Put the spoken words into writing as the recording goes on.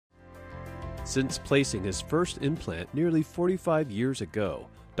Since placing his first implant nearly 45 years ago,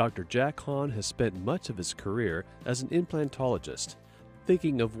 Dr. Jack Hahn has spent much of his career as an implantologist,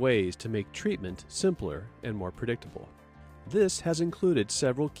 thinking of ways to make treatment simpler and more predictable. This has included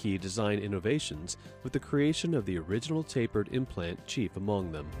several key design innovations, with the creation of the original tapered implant chief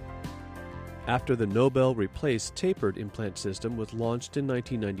among them. After the Nobel-replaced tapered implant system was launched in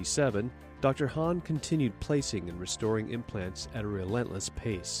 1997, Dr. Hahn continued placing and restoring implants at a relentless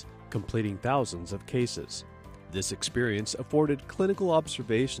pace, completing thousands of cases. This experience afforded clinical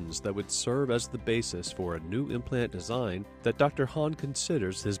observations that would serve as the basis for a new implant design that Dr. Hahn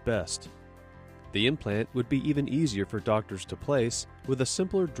considers his best. The implant would be even easier for doctors to place, with a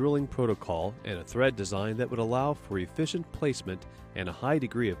simpler drilling protocol and a thread design that would allow for efficient placement and a high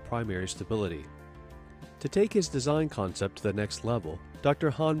degree of primary stability. To take his design concept to the next level, Dr.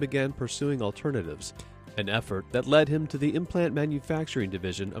 Hahn began pursuing alternatives, an effort that led him to the implant manufacturing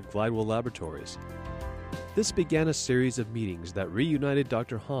division of Glidewell Laboratories. This began a series of meetings that reunited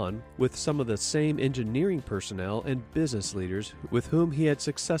Dr. Hahn with some of the same engineering personnel and business leaders with whom he had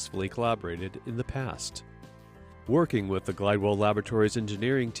successfully collaborated in the past. Working with the Glidewell Laboratories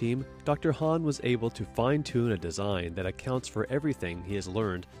engineering team, Dr. Hahn was able to fine-tune a design that accounts for everything he has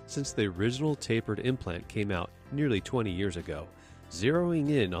learned since the original tapered implant came out nearly 20 years ago, zeroing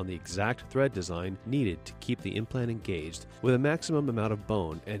in on the exact thread design needed to keep the implant engaged with a maximum amount of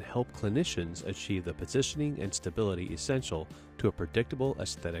bone and help clinicians achieve the positioning and stability essential to a predictable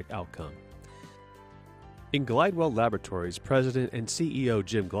aesthetic outcome. In Glidewell Laboratories, President and CEO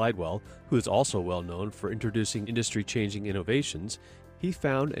Jim Gladwell, who is also well known for introducing industry-changing innovations, he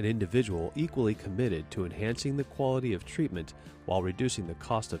found an individual equally committed to enhancing the quality of treatment while reducing the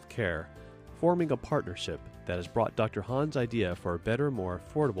cost of care, forming a partnership that has brought Dr. Hahn's idea for a better, more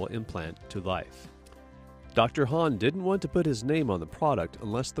affordable implant to life. Dr. Hahn didn't want to put his name on the product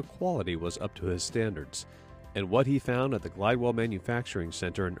unless the quality was up to his standards, and what he found at the Glidewell Manufacturing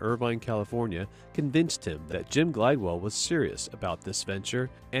Center in Irvine, California, convinced him that Jim Gladwell was serious about this venture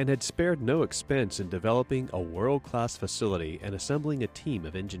and had spared no expense in developing a world-class facility and assembling a team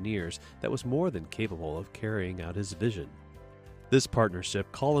of engineers that was more than capable of carrying out his vision. This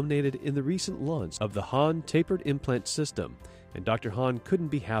partnership culminated in the recent launch of the HahnTM Tapered Implant system, and Dr. Hahn couldn't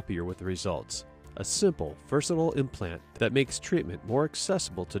be happier with the results. A simple, versatile implant that makes treatment more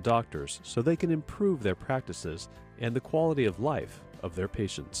accessible to doctors so they can improve their practices and the quality of life of their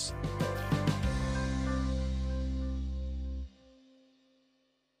patients.